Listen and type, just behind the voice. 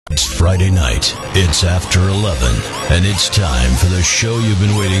It's Friday night, it's after 11, and it's time for the show you've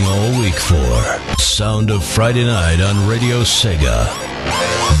been waiting all week for. Sound of Friday Night on Radio Sega.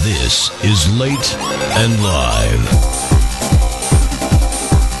 This is Late and Live.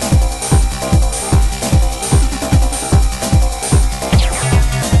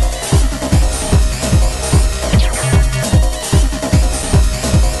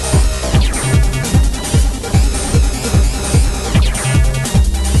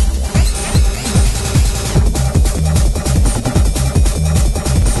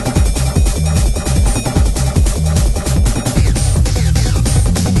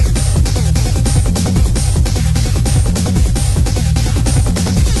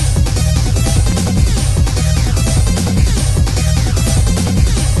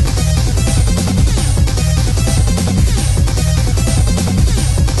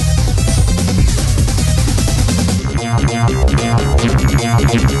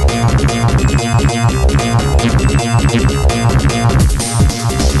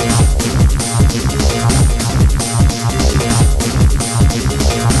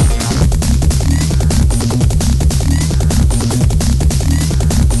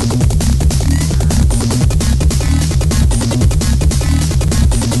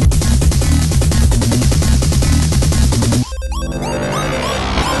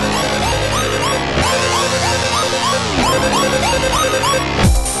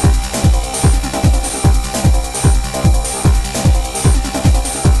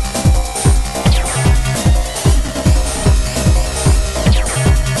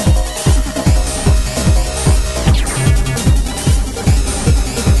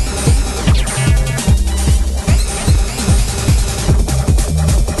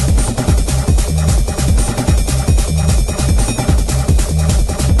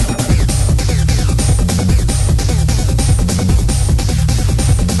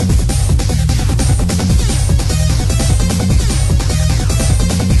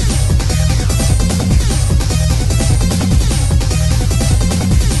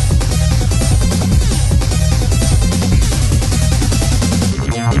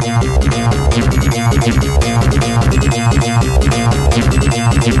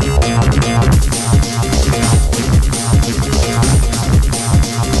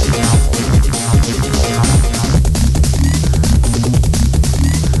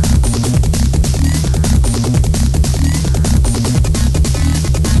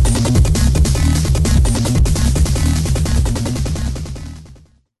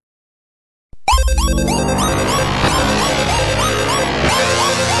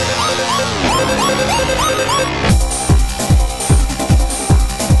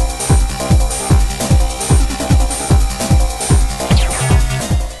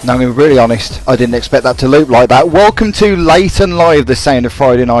 I'm going to be really honest, I didn't expect that to loop like that. Welcome to Late and Live, the sound of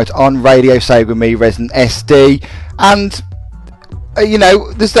Friday night on Radio Sega with me, Resident SD. And, you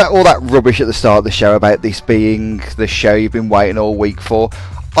know, there's all that rubbish at the start of the show about this being the show you've been waiting all week for.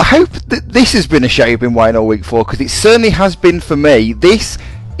 I hope that this has been a show you've been waiting all week for, because it certainly has been for me. This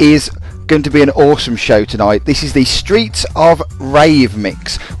is going to be an awesome show tonight. This is the Streets of Rave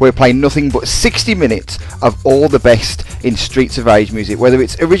mix. We're playing nothing but 60 minutes of all the best in Streets of Rage music, whether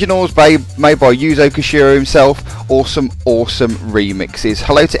it's originals made by Yuzo Koshiro himself or some awesome remixes.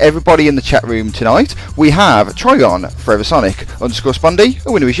 Hello to everybody in the chat room tonight. We have Trigon, Forever Sonic, _Spondy,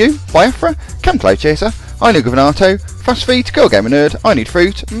 A Winner Is You, Biafra, Cam Cloud Chaser, I Know Governato, Fast Feet, Girl Gamer Nerd, I Need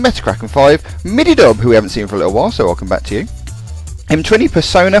Fruit, Metakraken 5, Midi Dub, who we haven't seen for a little while, so welcome back to you. M20,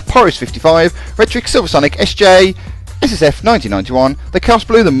 Persona, Porus 55, Retric, Silversonic, SJ, SSF 1991, The Chaos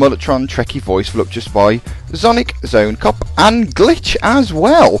Blue, The Mulletron, Trekkie Voice, Voluptuous by Zonic, Zone Cop, and Glitch as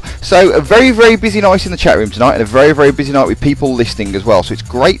well. So a very, very busy night in the chat room tonight, and a very, very busy night with people listening as well. So it's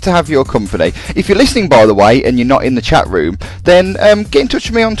great to have your company. If you're listening, by the way, and you're not in the chat room, then get in touch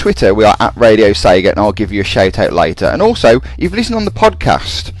with me on Twitter. We are at Radio Sega, and I'll give you a shout out later. And also, if you've listened on the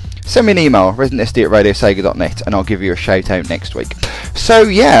podcast, send me an email, residentsd@radiosega.net, and I'll give you a shout out next week. So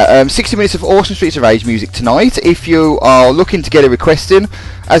yeah, 60 minutes of awesome Streets of Rage music tonight. If you are looking to get a request in,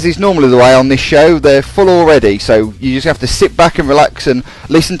 as is normally the way on this show, they're full already, so you just have to sit back and relax and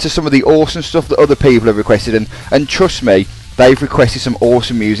listen to some of the awesome stuff that other people have requested, and trust me, they've requested some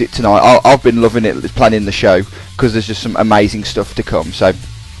awesome music tonight. I've been loving it planning the show, because there's just some amazing stuff to come. So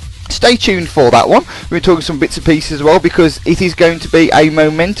stay tuned for that one. We're talking some bits and pieces as well, because it is going to be a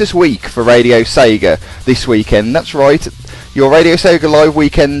momentous week for Radio Sega this weekend. That's right, your Radio Sega Live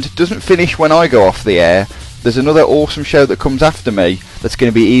weekend doesn't finish when I go off the air. There's another awesome show that comes after me that's going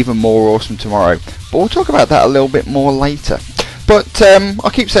to be even more awesome tomorrow, but we'll talk about that a little bit more later. But I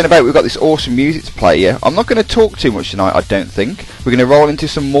keep saying about we've got this awesome music to play here. I'm not going to talk too much tonight, I don't think. We're going to roll into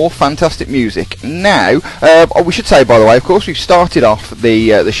some more fantastic music. Now, we should say, by the way, of course, we've started off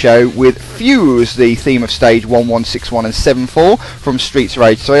the show with Fuse, the theme of stage 1161 and 74 from Streets of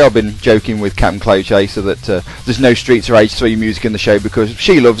Rage 3. I've been joking with Cam Clochaser that there's no Streets of Rage 3 music in the show because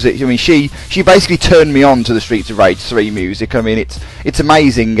she loves it. I mean, she basically turned me on to the Streets of Rage 3 music. I mean, it's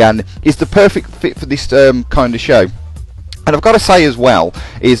amazing and it's the perfect fit for this kind of show. And I've got to say as well,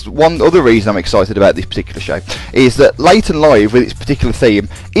 is one other reason I'm excited about this particular show, is that Late and Live, with its particular theme,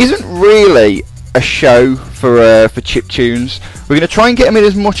 isn't really a show for chip tunes. We're going to try and get them in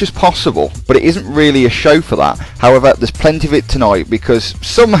as much as possible, but it isn't really a show for that. However, there's plenty of it tonight, because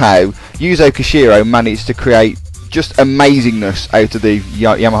somehow Yuzo Koshiro managed to create just amazingness out of the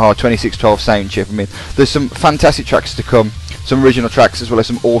Yamaha 2612 sound chip. I mean, there's some fantastic tracks to come, some original tracks as well as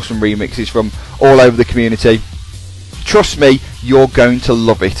some awesome remixes from all over the community. Trust me, you're going to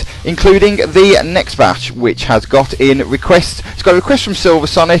love it, including the next batch, which has got in requests. It's got a request from Silver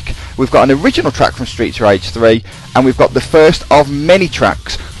Sonic, we've got an original track from Streets of Rage 3, and we've got the first of many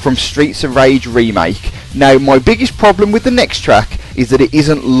tracks from Streets of Rage Remake. Now, my biggest problem with the next track is that it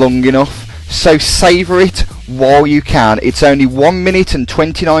isn't long enough, so savour it while you can. It's only 1 minute and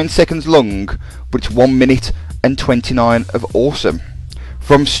 29 seconds long, but it's 1 minute and 29 of awesome.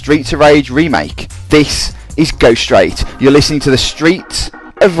 From Streets of Rage Remake, this is Go Straight. You're listening to the Streets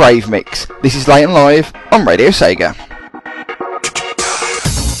of Rave mix. This is Late and Live on Radio Sega.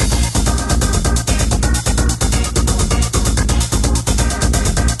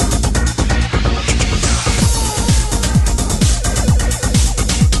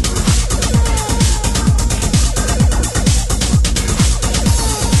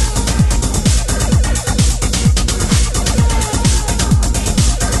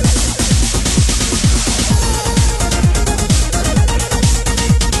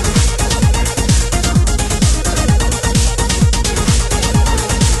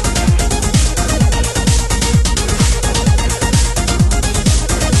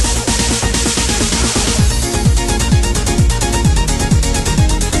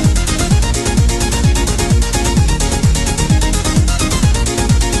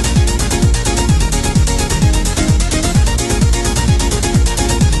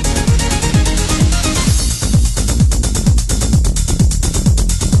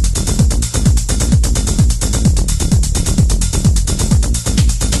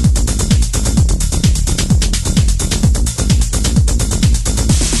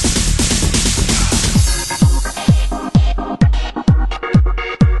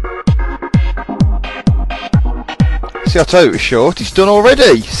 See, I told you it was short. It's done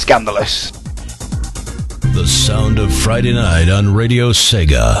already. Scandalous. The sound of Friday night on Radio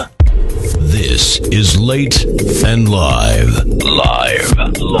Sega. This is Late and Live. Live.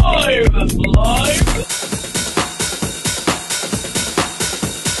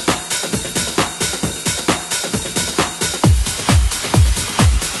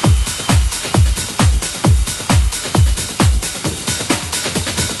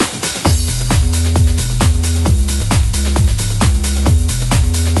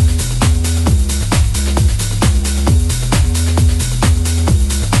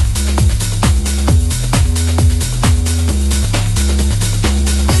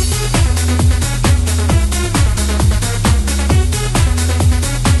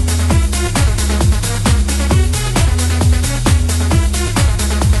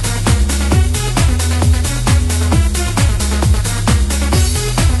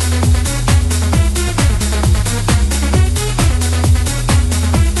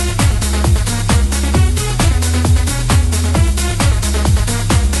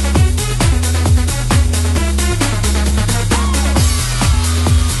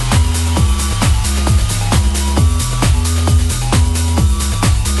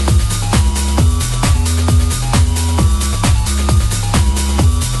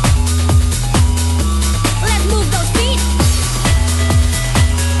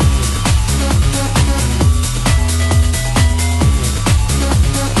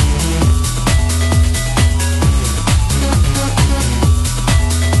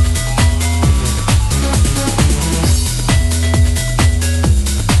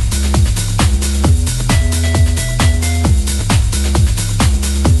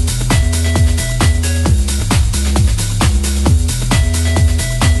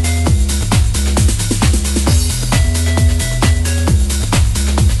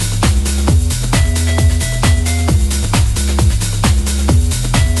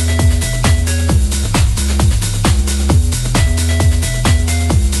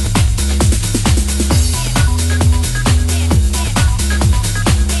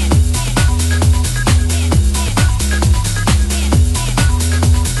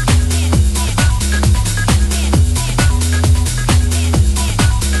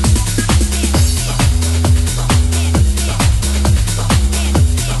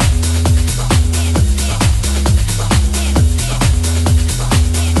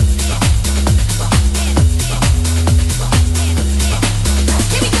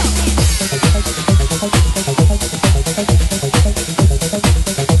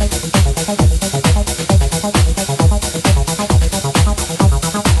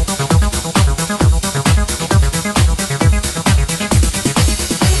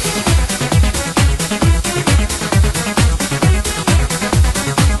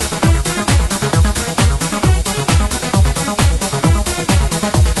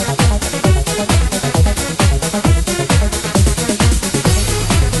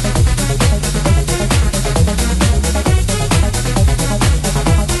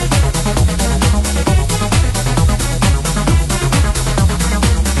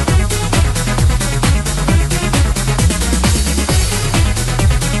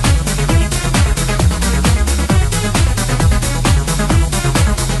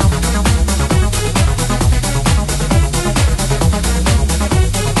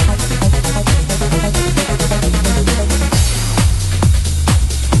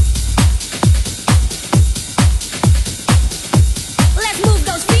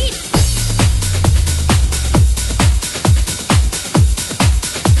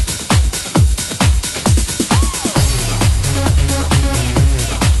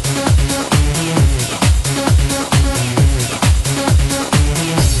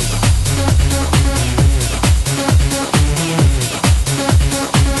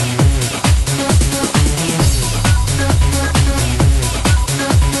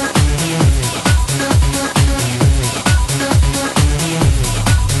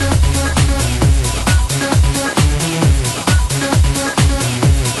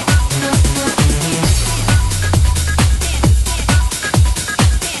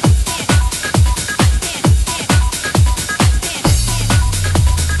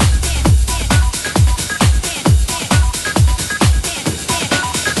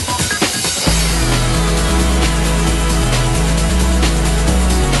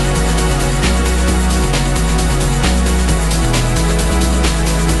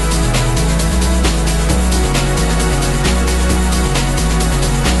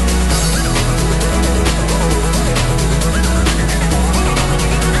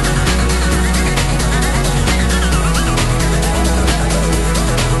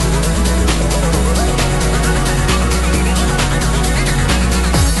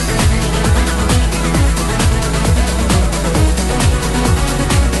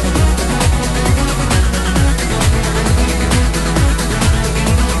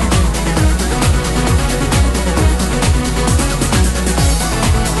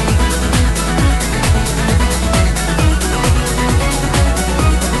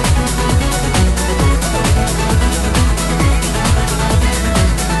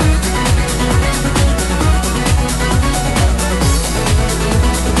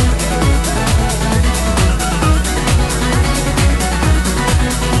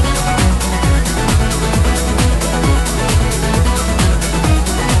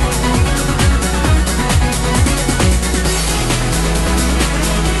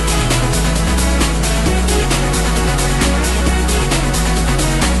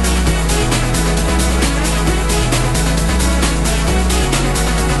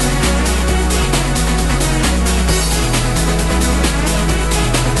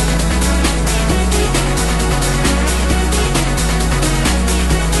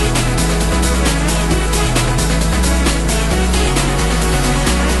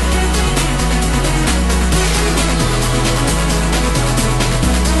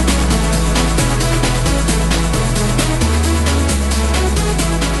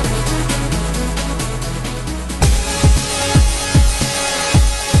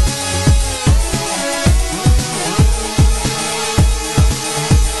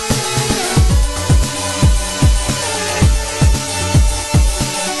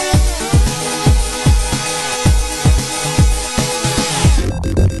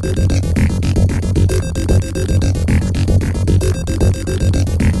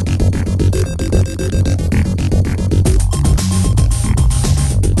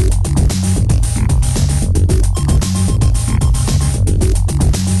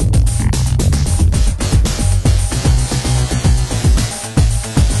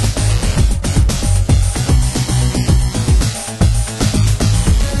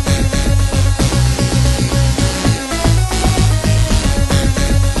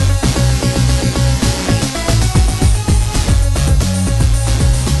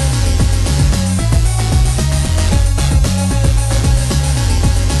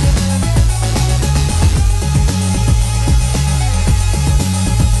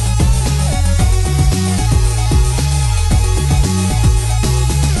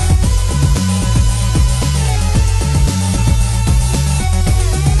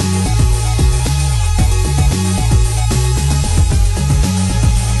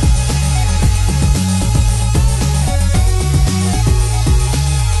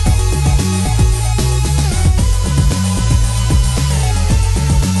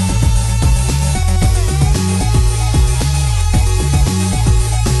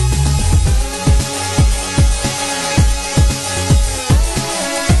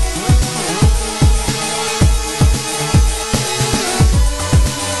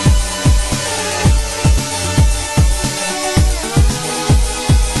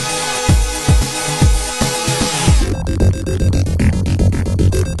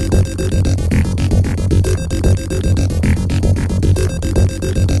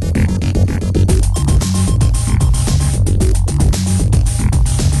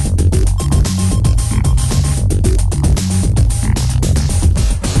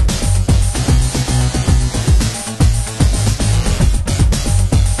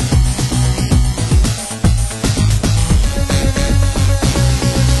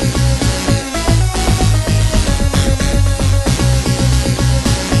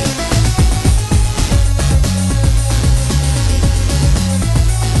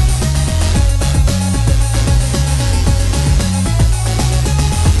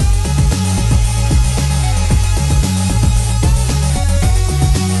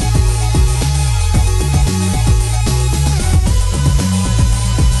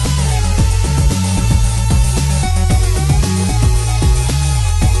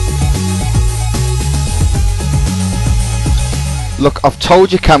 Look, I've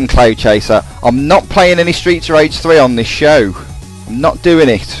told you, Cam Cloud Chaser, I'm not playing any Streets of Rage 3 on this show. I'm not doing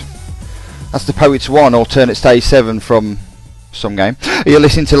it. That's the Poets 1 alternate stage 7 from some game. You're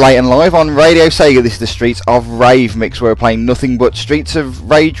listening to Late and Live on Radio Sega. This is the Streets of Rage mix, where we're playing nothing but Streets of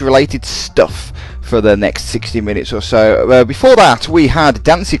Rage related stuff for the next 60 minutes or so. Before that, we had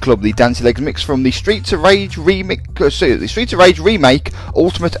Dancy Club, the Dancy Legs mix from the Streets of Rage remake, the Streets of Rage remake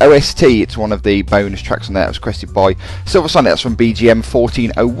Ultimate OST. It's one of the bonus tracks on there. That was requested by Silver Sonic. That's from BGM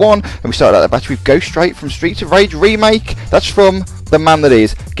 1401. And we started out the batch with Go Straight from Streets of Rage remake. That's from the man that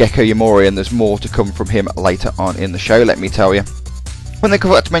is Gecko Yamori, and there's more to come from him later on in the show, let me tell you. One thing I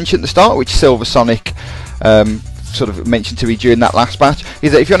forgot to mention at the start, which Silver Sonic sort of mentioned to me during that last batch,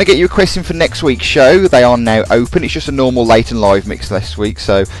 is that if you want to get your requests in for next week's show, they are now open. It's just a normal Late and Live mix this week,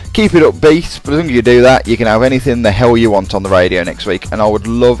 so keep it upbeat, but as long as you do that, you can have anything the hell you want on the radio next week, and I would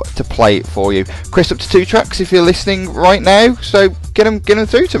love to play it for you. Request up to 2 tracks if you're listening right now, so get them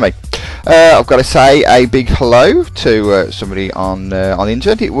through to me. I've got to say a big hello to somebody on the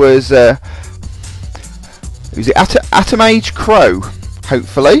internet. It was Atom Age Crow,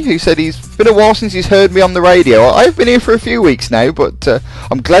 hopefully, who said he's been a while since he's heard me on the radio. I've been here for a few weeks now, but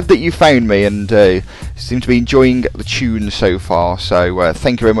I'm glad that you found me, and seem to be enjoying the tune so far. So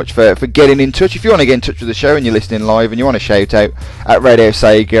thank you very much for getting in touch. If you want to get in touch with the show and you're listening live and you want to shout out at Radio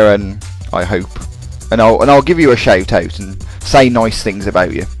Sega, and I hope, and I'll give you a shout out and say nice things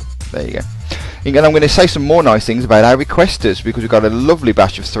about you. There you go. And I'm going to say some more nice things about our requesters, because we've got a lovely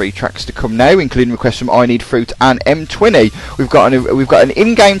batch of 3 tracks to come now, including requests from I Need Fruit and M20. We've got an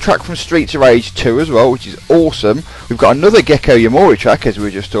in-game track from Streets of Rage 2 as well, which is awesome. We've got another Gecko Yamori track, as we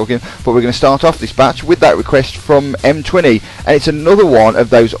were just talking, but we're going to start off this batch with that request from M20, and it's another one of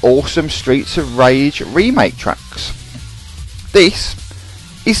those awesome Streets of Rage remake tracks. This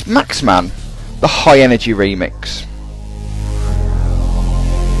is Maxman, the High Energy remix.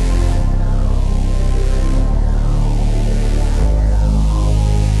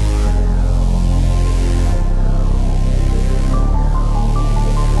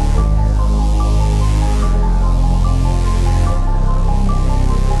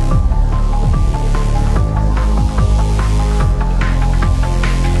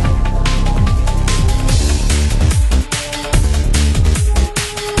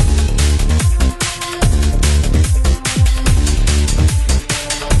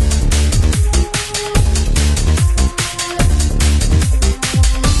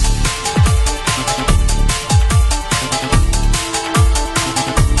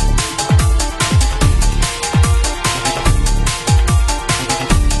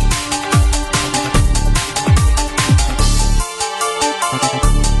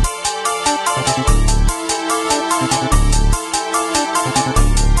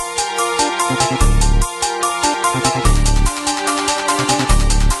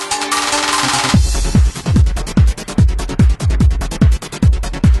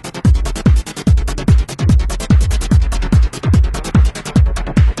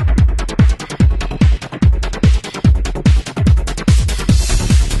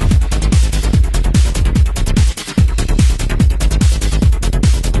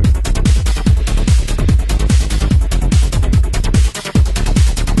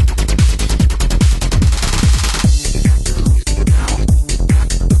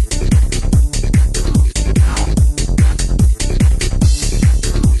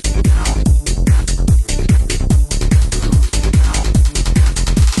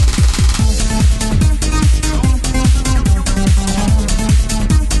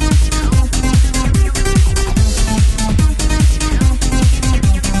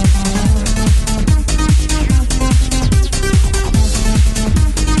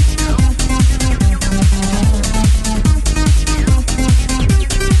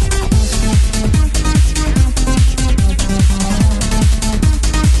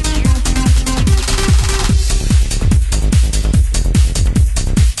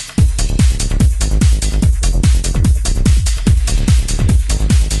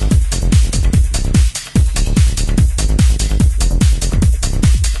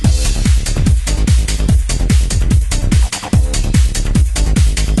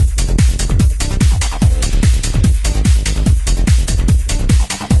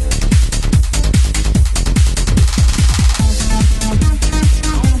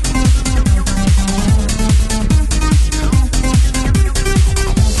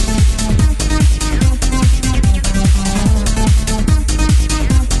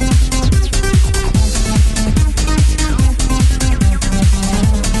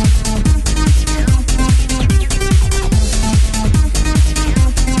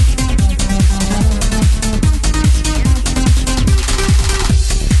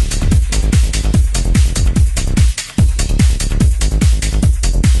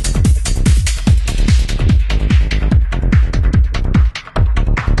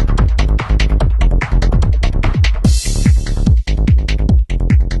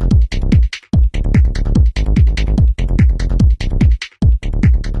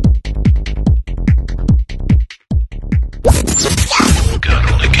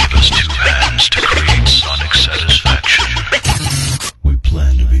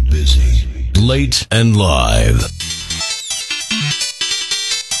 Late and Live.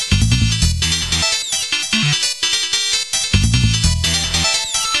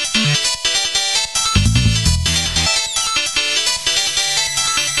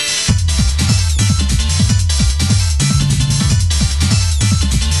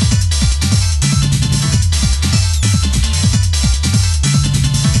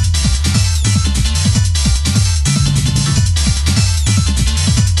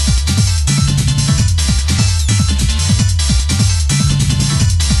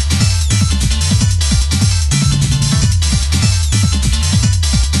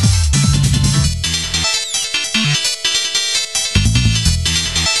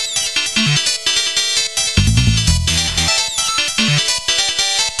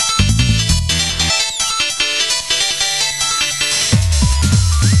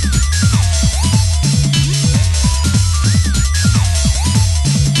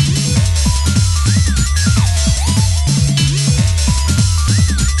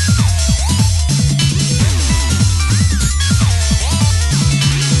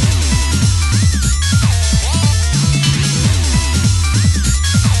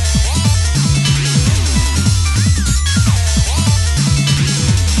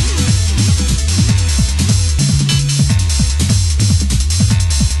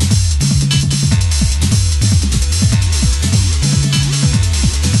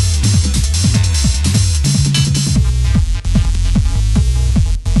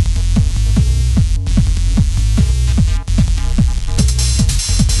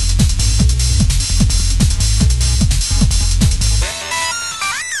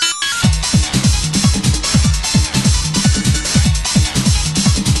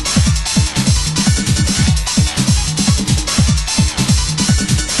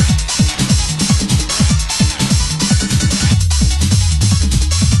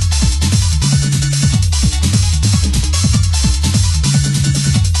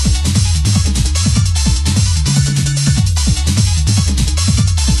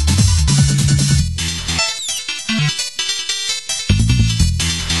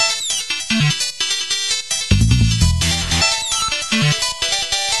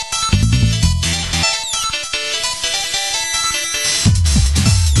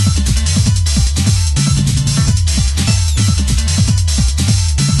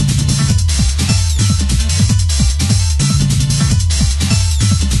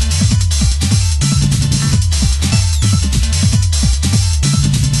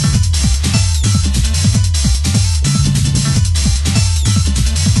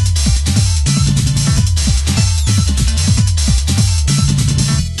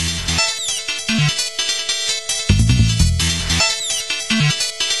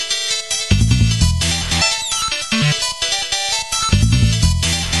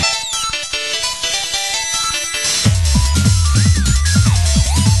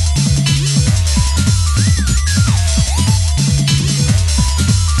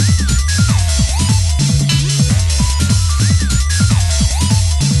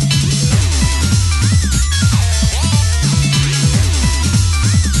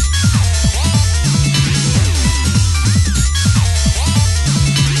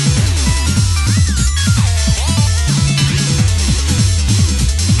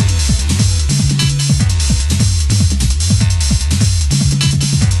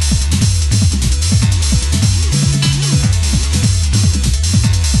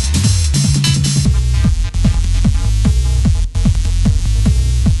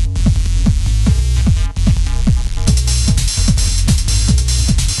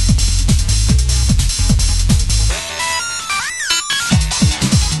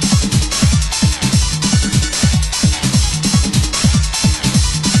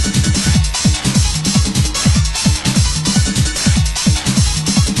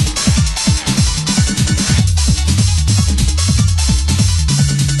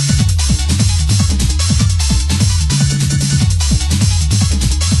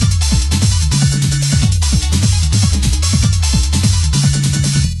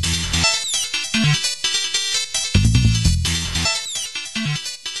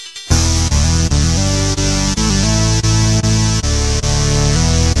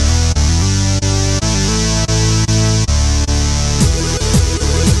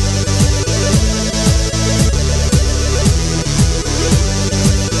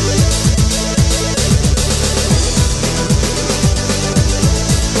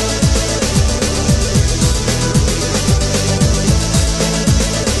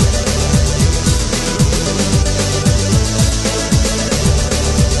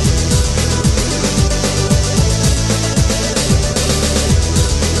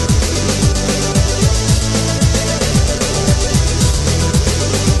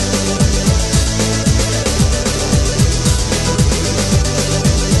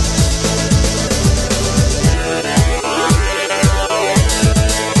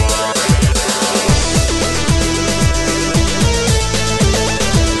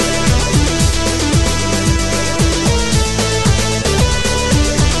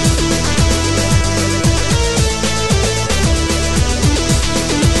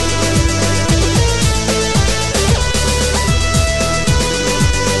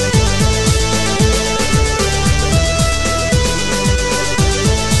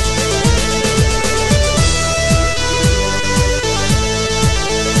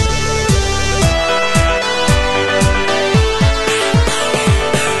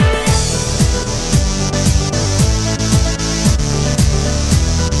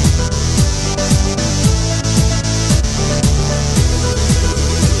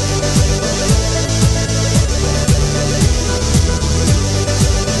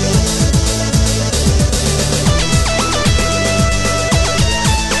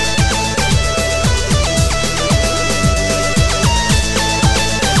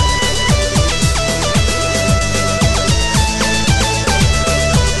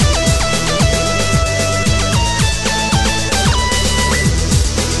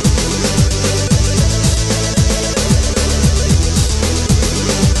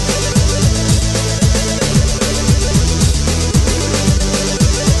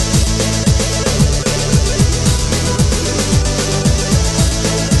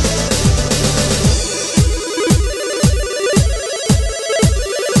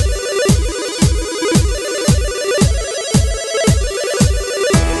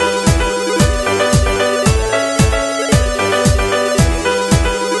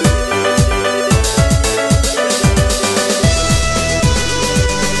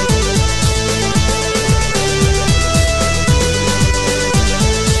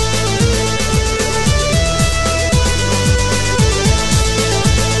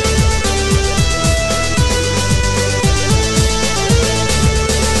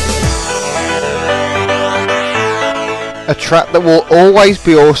 a track that will always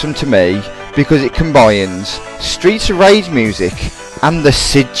be awesome to me because it combines Streets of Rage music and the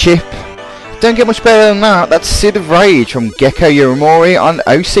Sid chip. Don't get much better than that. That's Sid of Rage from Gecko Yorimori on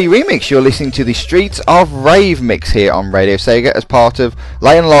OC Remix. You're listening to the Streets of Rave mix here on Radio Sega as part of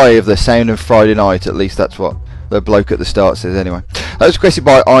Late and Live, the sound of Friday night. At least that's what the bloke at the start says anyway. That was requested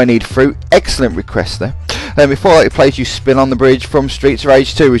by I Need Fruit. Excellent request there. Before that, it plays you Spin on the Bridge from Streets of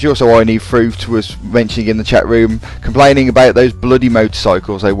Rage 2, which also I Need Fruit was mentioning in the chat room, complaining about those bloody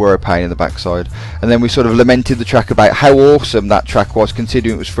motorcycles. They were a pain in the backside. And then we sort of lamented the track about how awesome that track was,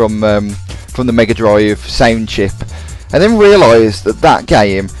 considering it was from the Mega Drive sound chip. And then realised that that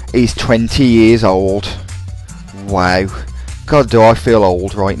game is 20 years old. Wow. God, do I feel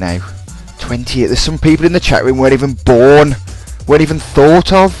old right now. 20 years. There's some people in the chat room weren't even born, weren't even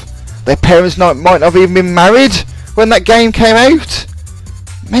thought of. Their parents might not have even been married when that game came out.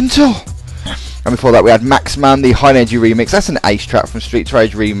 Mental. And before that we had Max Man, the High Energy remix. That's an ace track from Streets of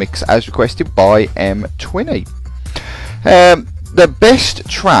Rage remix as requested by M20. The best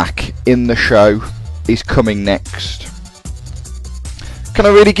track in the show is coming next. Can I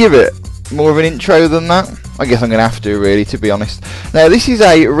really give it more of an intro than that? I guess I'm going to have to, really, to be honest. Now, this is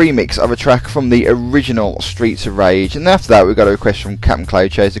a remix of a track from the original Streets of Rage, and after that we've got a request from Captain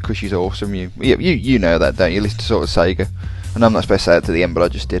Cloud Chaser because she's awesome. You know that, don't you? Listen to sort of Sega. And I'm not supposed to say it to the end, but I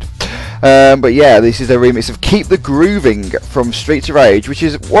just did. But yeah, this is a remix of Keep the Grooving from Streets of Rage, which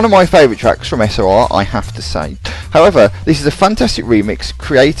is one of my favourite tracks from SOR, I have to say. However, this is a fantastic remix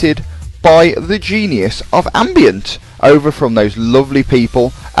created by the genius of Ambient over from those lovely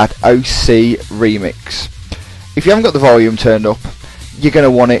people at OC Remix. If you haven't got the volume turned up, you're going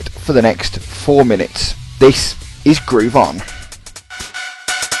to want it for the next 4 minutes. This is Groove On.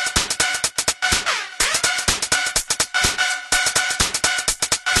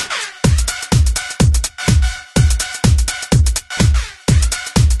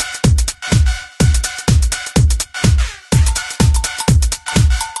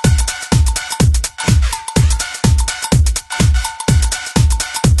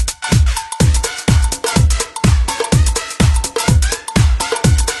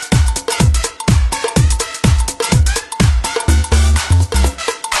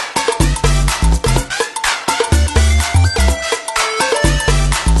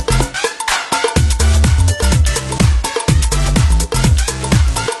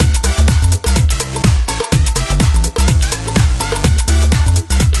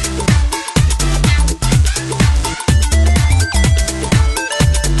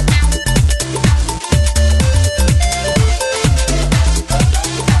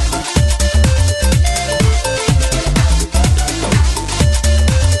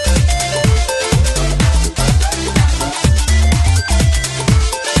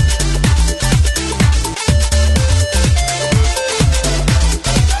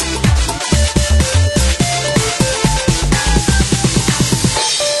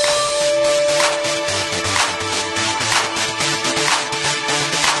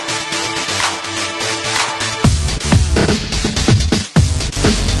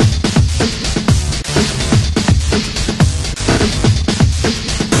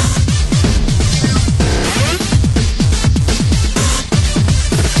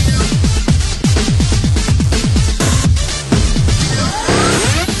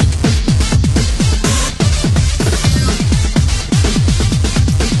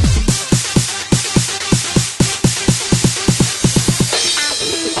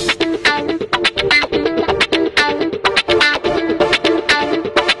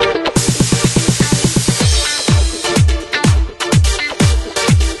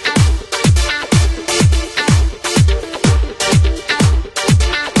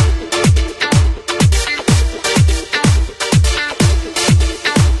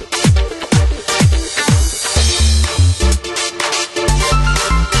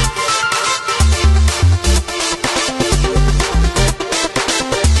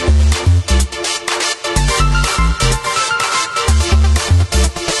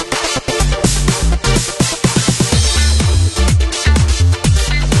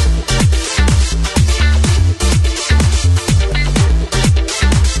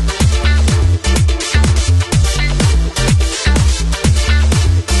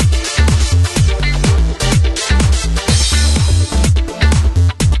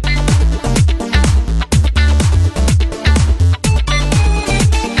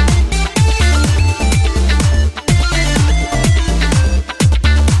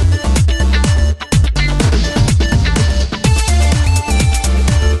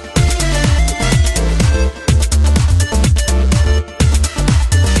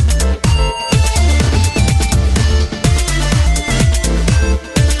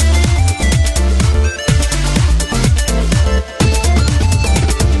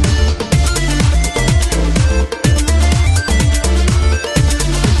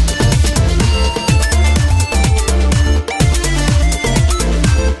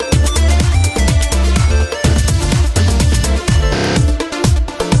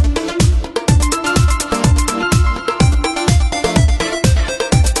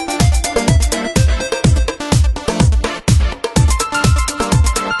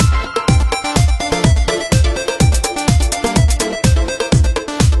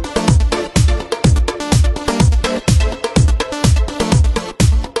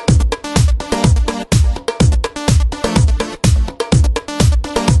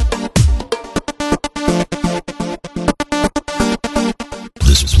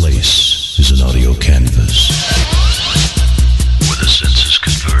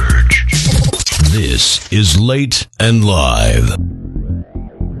 This is Late and Live.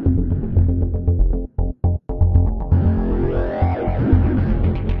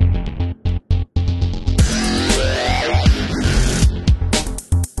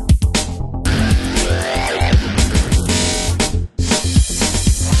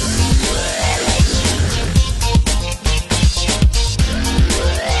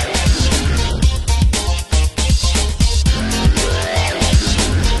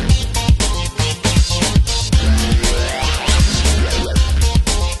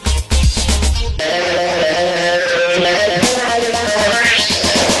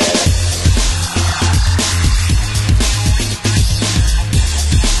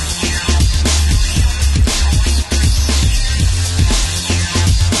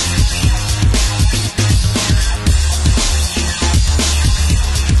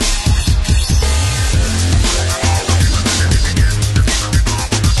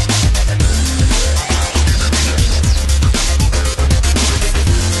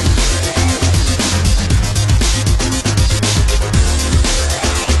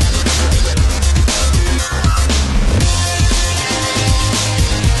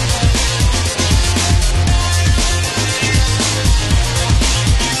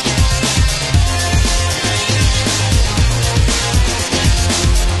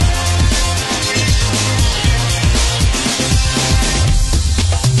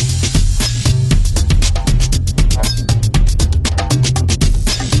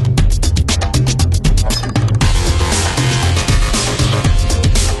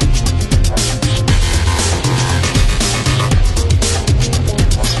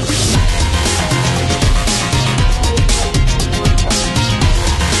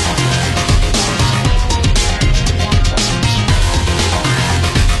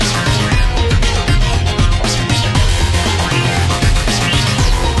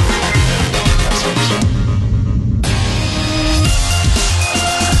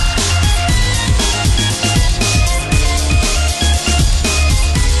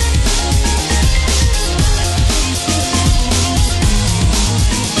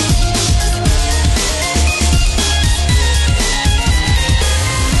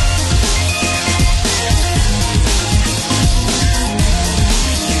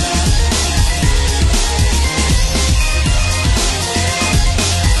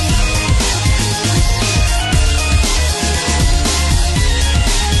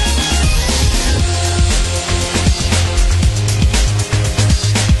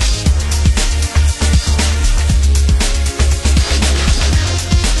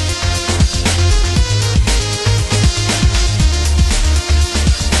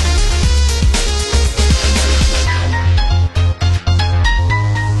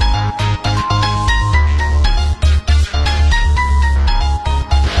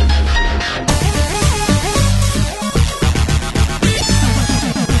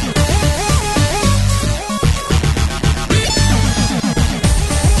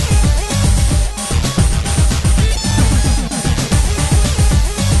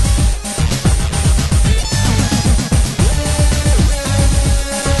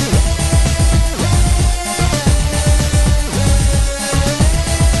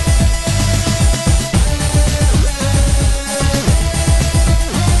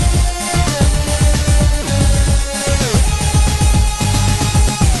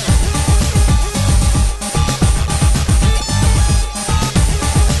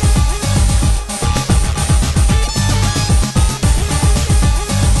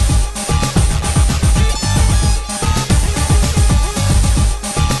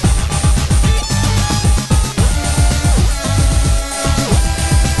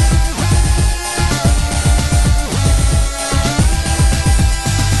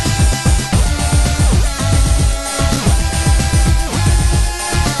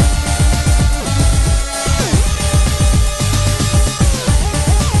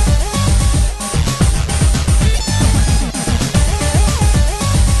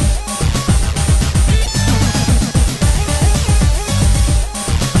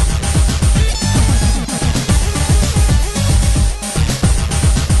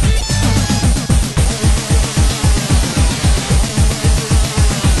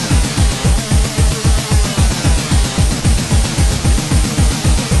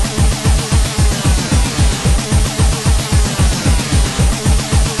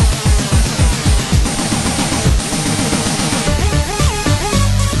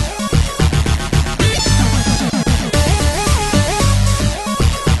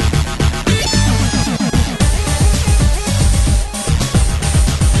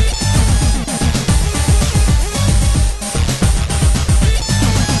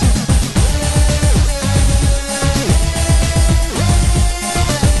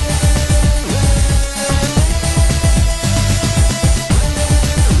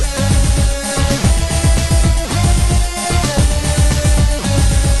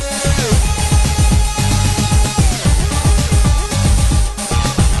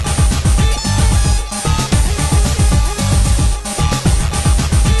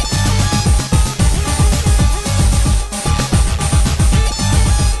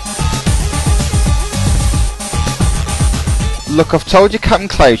 look, I've told you, Captain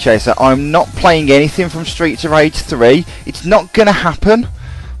Cloud Chaser, I'm not playing anything from Streets of Rage 3. It's not going to happen.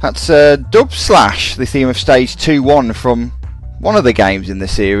 That's Dub Slash, the theme of Stage 2-1 from one of the games in the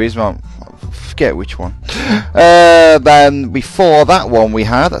series. Well, I forget which one. Then before that one we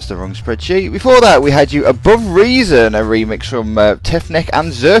had, that's the wrong spreadsheet. Before that we had you Above Reason, a remix from Tefnek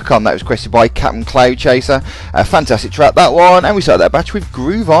and Zircon. That was requested by Captain Cloud Chaser. A fantastic track, that one. And we started that batch with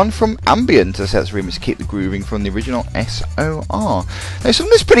Groove On from Ambient. So that's a remix to Keep the Grooving from the original SOR. Now something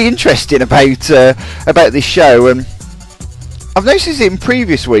that's pretty interesting about this show. I've noticed it in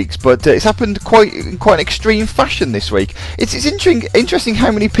previous weeks, but it's happened in quite an extreme fashion this week. It's interesting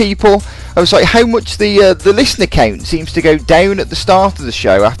how many people, how much the listener count seems to go down at the start of the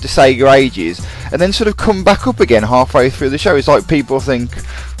show after Sega Ages, and then sort of come back up again halfway through the show. It's like people think,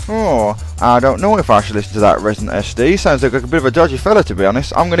 oh, I don't know if I should listen to that Resident SD. Sounds like a bit of a dodgy fella, to be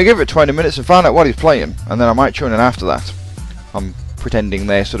honest. I'm going to give it 20 minutes and find out what he's playing, and then I might tune in after that. I'm pretending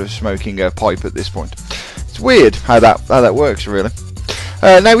they're sort of smoking a pipe at this point. It's weird how that works, really.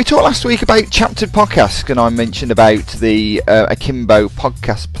 Now, we talked last week about Chaptered Podcast, and I mentioned about the Akimbo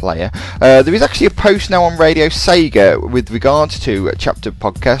podcast player. There is actually a post now on Radio Sega with regards to Chaptered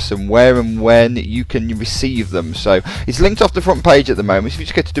Podcasts and where and when you can receive them. So it's linked off the front page at the moment. So if you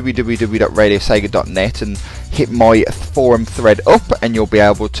just go to www.radiosega.net and hit my forum thread up, and you'll be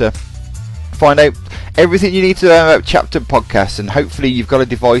able to find out everything you need to know about Chaptered Podcasts, and hopefully you've got a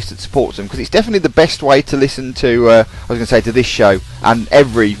device that supports them, because it's definitely the best way to listen to to this show and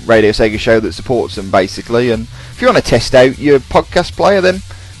every Radio Sega show that supports them, basically. And if you want to test out your podcast player, then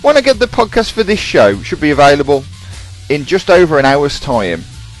why not get the podcast for this show? It should be available in just over an hour's time.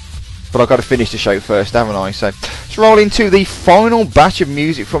 But I've got to finish the show first, haven't I? So let's roll into the final batch of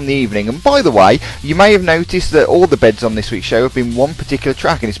music from the evening. And by the way, you may have noticed that all the beds on this week's show have been one particular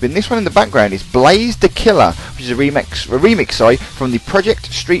track, and it's been this one in the background. It's Blaze the Killer, which is a remix from the Project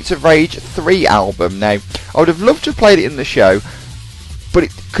Streets of Rage 3 album. Now, I would have loved to have played it in the show,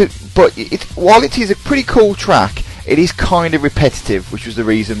 but while it is a pretty cool track, it is kind of repetitive, which was the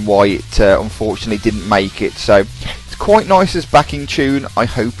reason why it unfortunately didn't make it. So it's quite nice as backing tune. I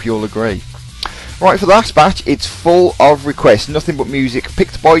hope you'll agree. Right, for the last batch, it's full of requests. Nothing but music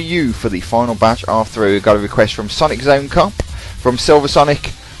picked by you for the final batch are through. Got a request from Sonic Zone Cop, from Silver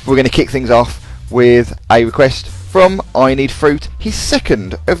Sonic. We're going to kick things off with a request from I Need Fruit, his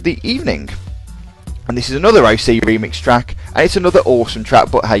second of the evening. And this is another OC remix track, and it's another awesome track,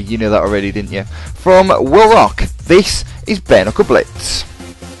 but hey, you knew that already, didn't you? From Will Rock, this is Bare Knuckle Blitz.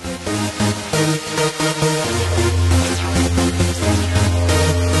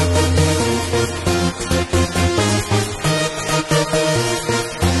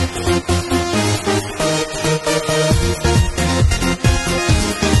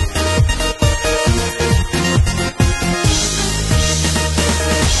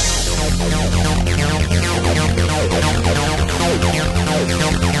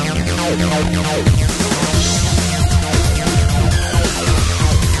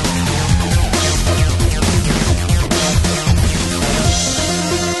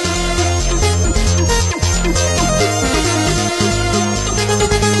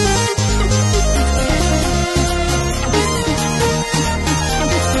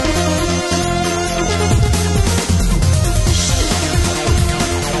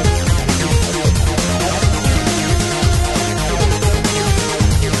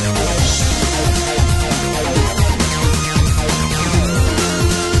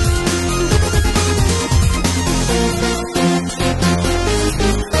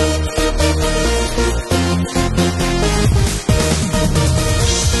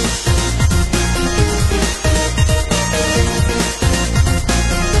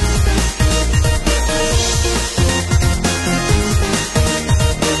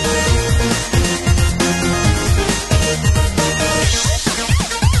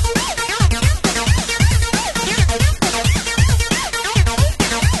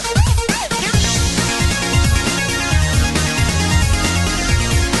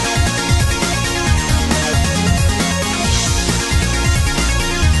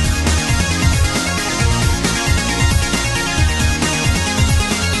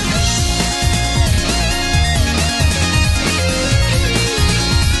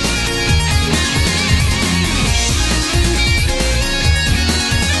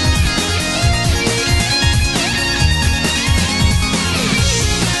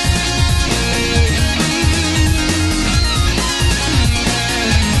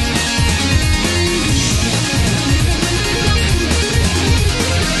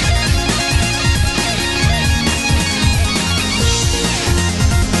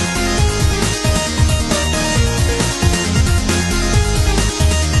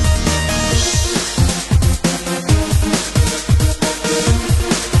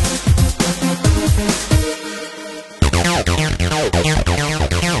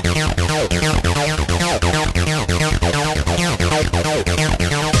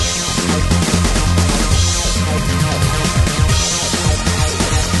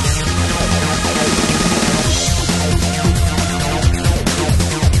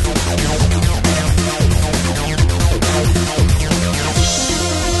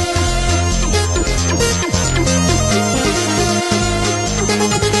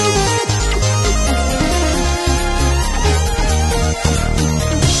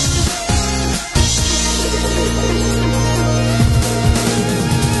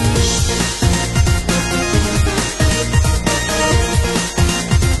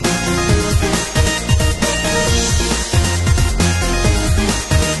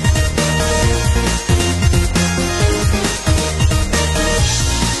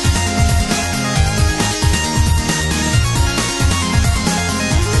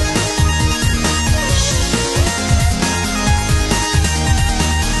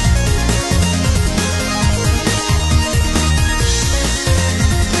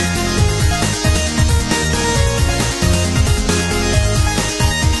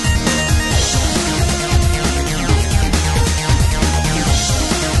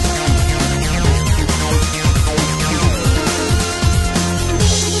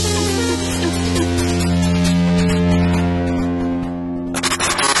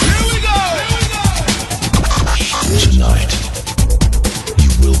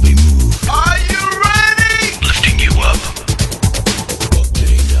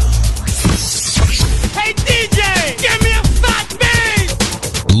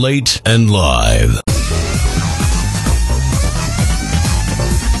 Late and Live.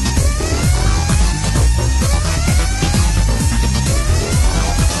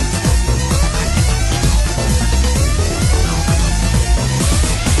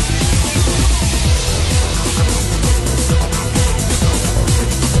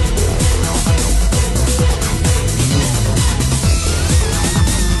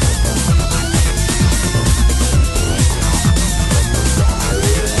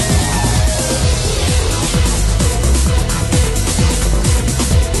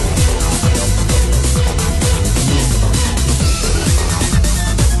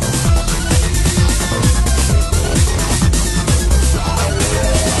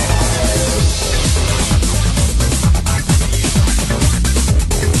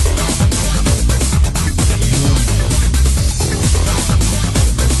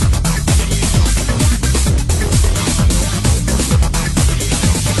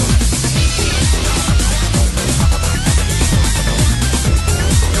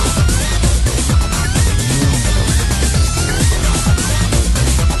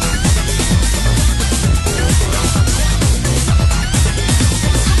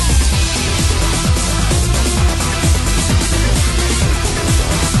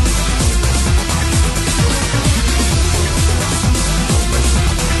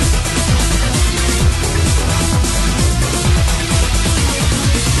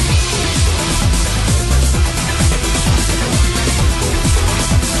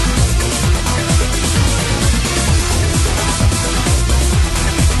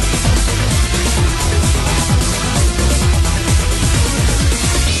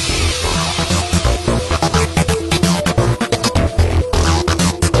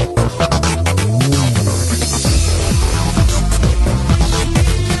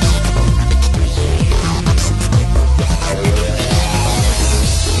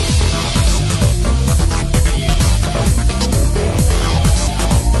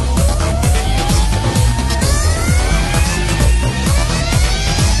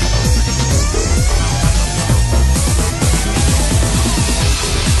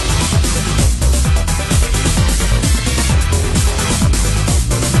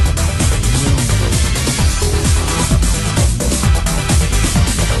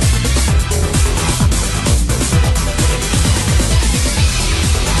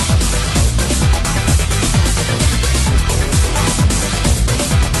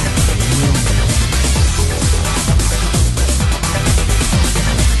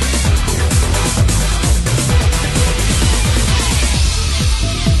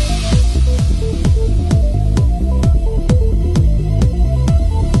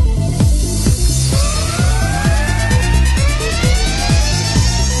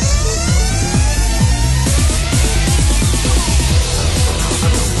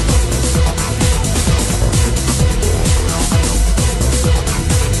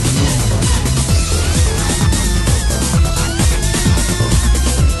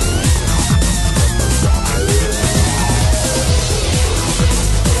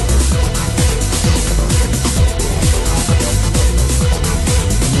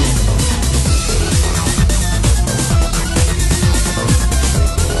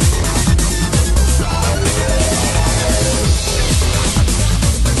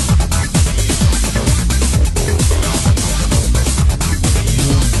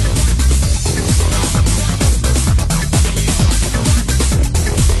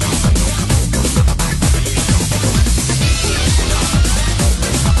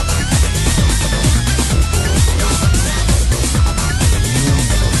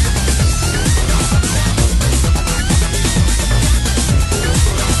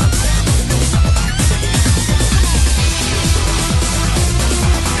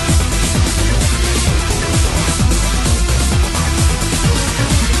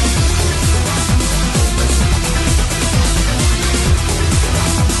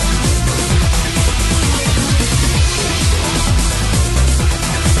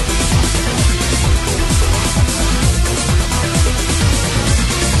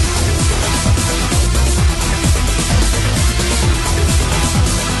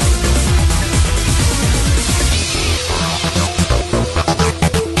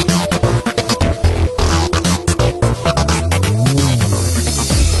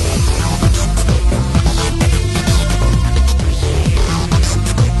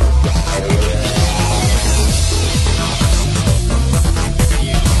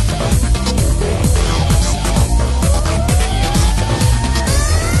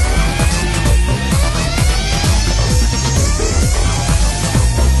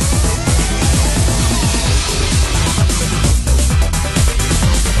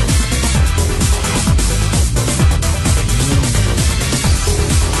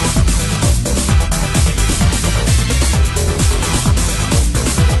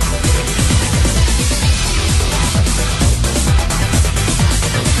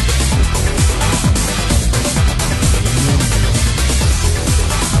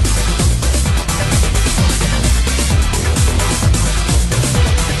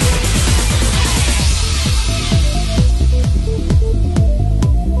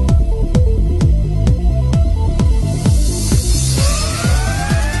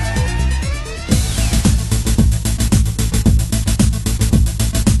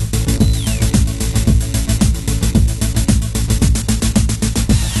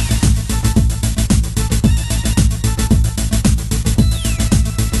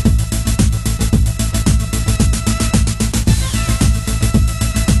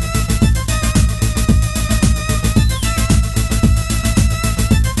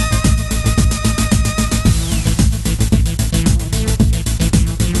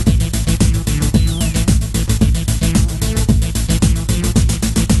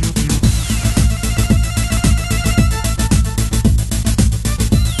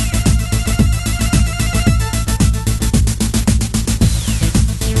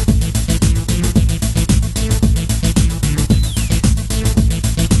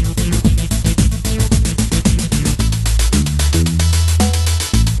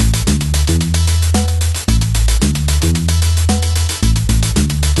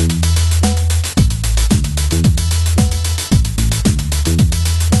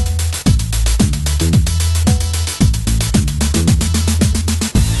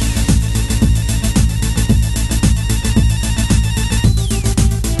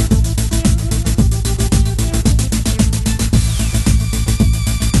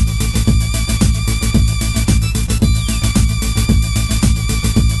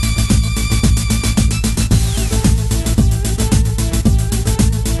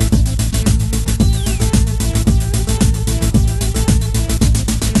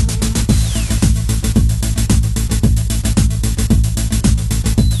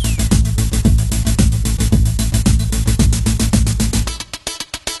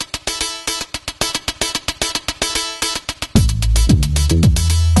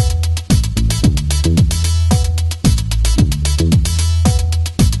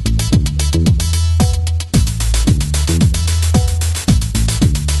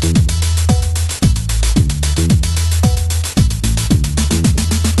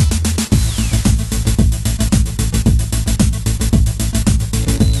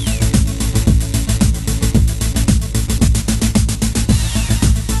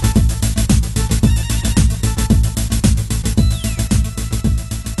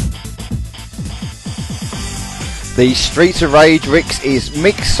 The Streets of Rage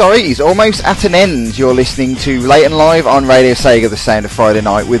is almost at an end. You're listening to Late and Live on Radio Sega, the sound of Friday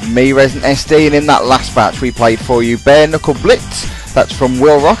night, with me, Resident SD, and in that last batch we played for you Bare Knuckle Blitz. That's from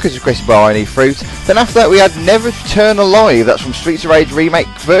Will Rock, as requested by I Need Fruit. Then after that we had Never Return Alive. That's from Streets of Rage Remake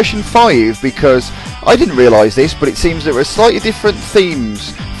version 5, because I didn't realise this, but it seems there were slightly different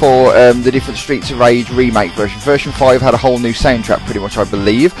themes for the different Streets of Rage remake version. Version 5 had a whole new soundtrack, pretty much, I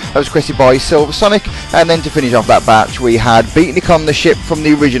believe. That was requested by Silver Sonic. And then to finish off that batch, we had Beatnik on the Ship from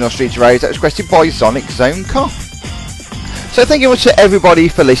the original Streets of Rage. That was requested by Sonic Zone Cop. So thank you very much to everybody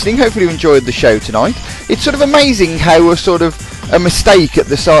for listening. Hopefully you enjoyed the show tonight. It's sort of amazing how a mistake at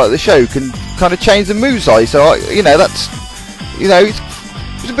the start of the show can kind of change the mood size. So, it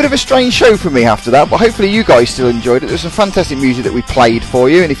was a bit of a strange show for me after that, but hopefully you guys still enjoyed it. There's some fantastic music that we played for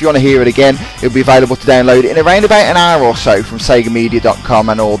you, and if you want to hear it again, it'll be available to download it in around about an hour or so from SegaMedia.com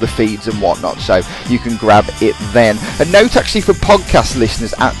and all the feeds and whatnot, so you can grab it then. A note actually for podcast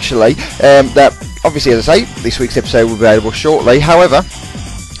listeners, actually, that obviously, as I say, this week's episode will be available shortly. However,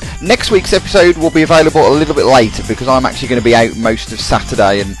 next week's episode will be available a little bit later because I'm actually going to be out most of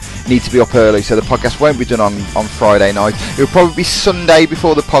Saturday and need to be up early, so the podcast won't be done on Friday night. It'll probably be Sunday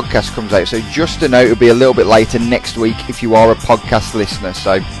before the podcast comes out, so just a note, it'll be a little bit later next week if you are a podcast listener,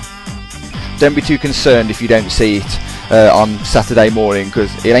 so don't be too concerned if you don't see it on Saturday morning,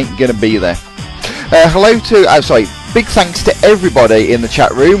 because it ain't going to be there. Big thanks to everybody in the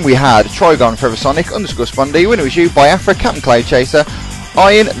chat room. We had Trigon, Forever Sonic, _Spondy, When It Was You, Biafra, Captain Cloud Chaser,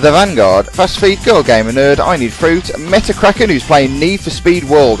 Iron, The Vanguard, Fast Feed, Girl Gamer Nerd, I Need Fruit, Metacracken, who's playing Need for Speed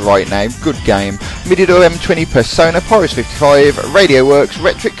World right now, good game, Midido M20, Persona, Porus 55, Radio Works,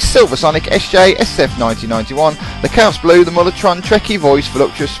 Retrix, Silver Sonic, SJ, SF1991, The Chaos Blue, The Mulletron, Trekkie Voice,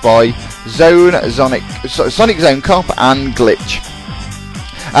 Voluptuous Spy, Sonic Zone Cop, and Glitch.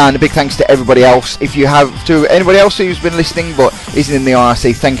 And a big thanks to everybody else. To anybody else who's been listening but isn't in the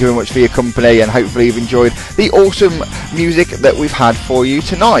IRC, thank you very much for your company, and hopefully you've enjoyed the awesome music that we've had for you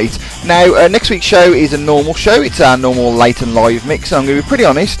tonight. Now, next week's show is a normal show. It's our normal Late and Live mix, and I'm going to be pretty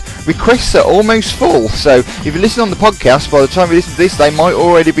honest, requests are almost full. So if you listen on the podcast, by the time you listen to this, they might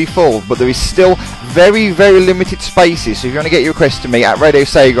already be full, but there is still very, very limited spaces. So if you want to get your requests to me at Radio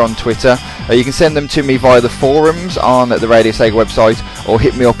Sega on Twitter, you can send them to me via the forums on the Radio Sega website, or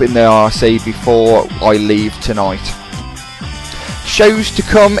hit me up in the RC before I leave tonight. Shows to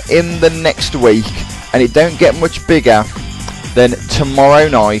come in the next week, and it don't get much bigger than tomorrow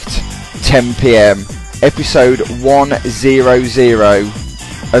night, 10 PM, episode 100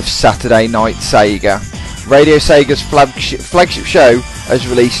 of Saturday Night Sega. Radio Sega's flagship show has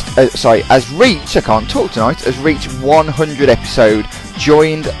reached 100 episode,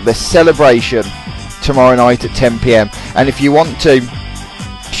 joined the celebration tomorrow night at 10 PM. And if you want to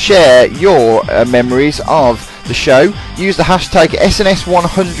share your memories of the show, use the hashtag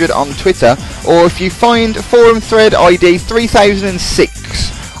SNS100 on Twitter, or if you find forum thread ID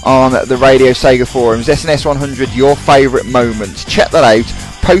 3006 on the Radio Sega forums, SNS100 your favourite moments, check that out,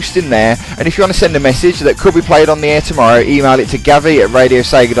 post in there, and if you want to send a message that could be played on the air tomorrow, email it to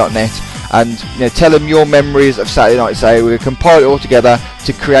gavi@radiosega.net and tell them your memories of Saturday Night Sega. We'll compile it all together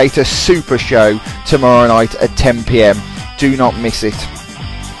to create a super show tomorrow night at 10 PM. Do not miss it.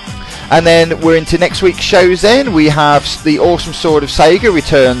 And then we're into next week's shows then. We have the Awesome Sword of Sega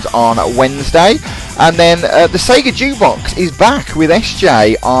returns on Wednesday. And then the Sega Jukebox is back with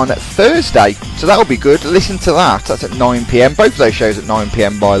SJ on Thursday. So that'll be good. Listen to that. That's at 9 PM. Both of those shows at 9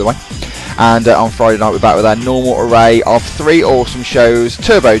 PM, by the way. And on Friday night we're back with our normal array of 3 awesome shows.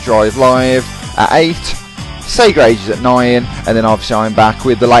 Turbo Drive Live at 8. Sega Ages at 9, and then obviously I'm back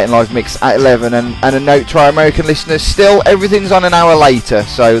with the Late and Live mix at 11, and a note to our American listeners, still everything's on an hour later,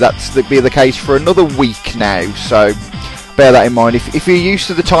 so that's be the case for another week now, so bear that in mind. If you're used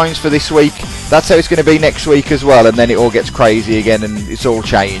to the times for this week, that's how it's going to be next week as well, and then it all gets crazy again and it's all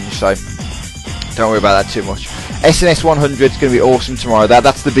changed, so don't worry about that too much. SNS 100 is going to be awesome tomorrow.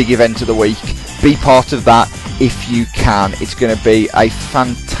 That's the big event of the week. Be part of that if you can. It's going to be a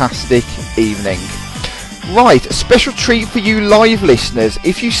fantastic evening. Right, a special treat for you live listeners.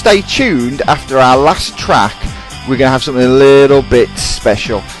 If you stay tuned after our last track, we're going to have something a little bit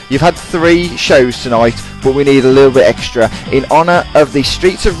special. You've had 3 shows tonight, but we need a little bit extra. In honour of the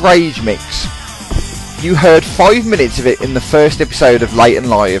Streets of Rage mix, you heard 5 minutes of it in the first episode of Late and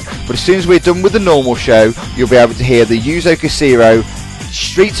Live, but as soon as we're done with the normal show, you'll be able to hear the Yuzo Koshiro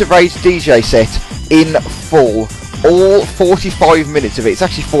Streets of Rage DJ set in full. All 45 minutes of it. It's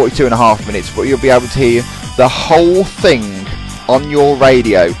actually 42.5 minutes, but you'll be able to hear the whole thing on your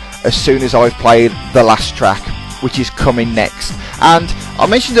radio as soon as I've played the last track, which is coming next. And I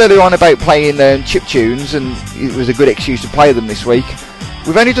mentioned earlier on about playing chip tunes, and it was a good excuse to play them this week.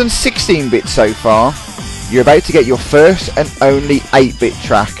 We've only done 16-bit so far. You're about to get your first and only 8-bit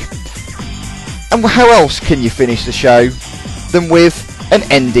track. And how else can you finish the show than with an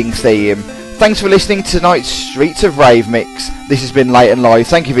ending theme? Thanks for listening to tonight's Streets of Rave mix. This has been Late and Live.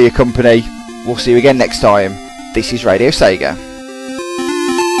 Thank you for your company. We'll see you again next time. This is Radio Sega.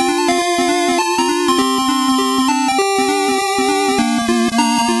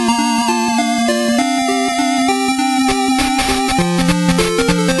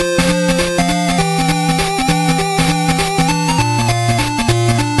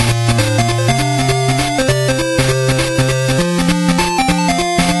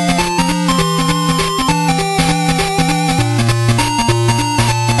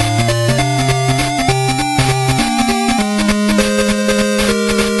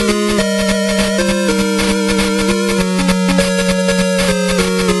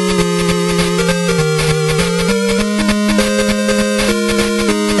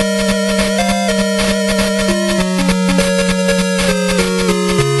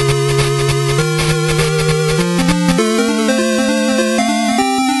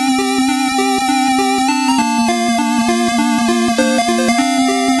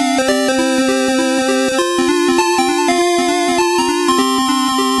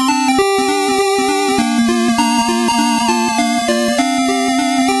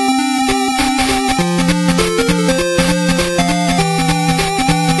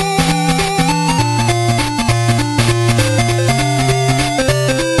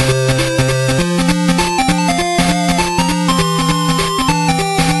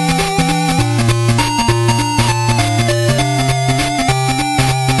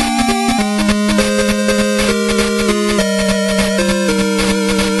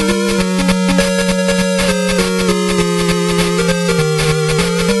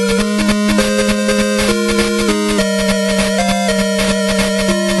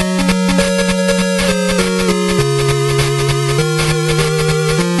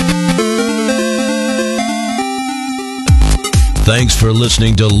 Thanks for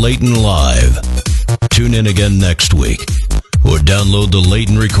listening to Leighton Live. Tune in again next week, or download the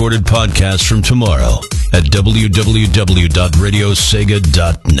Leighton recorded podcast from tomorrow at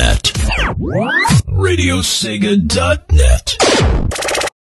www.radiosega.net. Radiosega.net.